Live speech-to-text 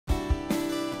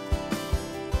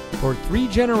For 3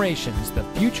 generations, the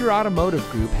Future Automotive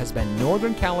Group has been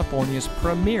Northern California's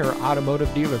premier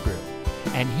automotive dealer group.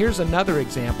 And here's another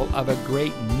example of a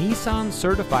great Nissan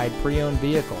certified pre-owned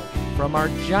vehicle from our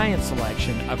giant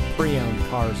selection of pre-owned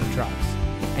cars and trucks.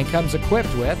 And comes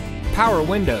equipped with power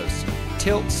windows,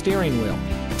 tilt steering wheel,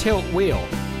 tilt wheel,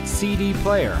 CD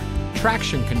player,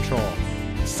 traction control,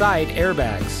 side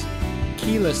airbags,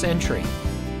 keyless entry,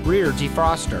 rear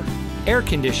defroster, air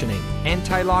conditioning,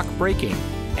 anti-lock braking,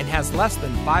 and has less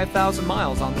than 5,000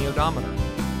 miles on the odometer.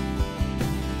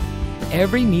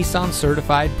 Every Nissan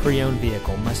certified pre-owned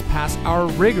vehicle must pass our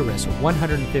rigorous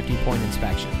 150-point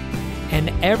inspection. And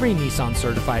every Nissan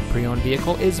certified pre-owned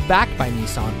vehicle is backed by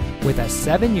Nissan with a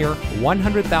 7-year,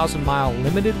 100,000-mile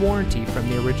limited warranty from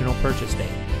the original purchase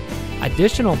date.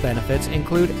 Additional benefits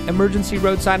include emergency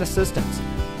roadside assistance,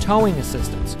 towing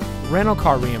assistance, rental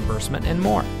car reimbursement, and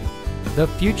more. The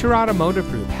Future Automotive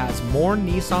Group has more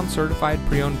Nissan certified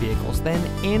pre-owned vehicles than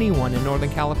anyone in Northern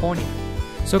California.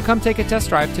 So come take a test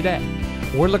drive today.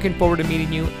 We're looking forward to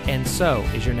meeting you, and so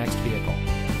is your next vehicle.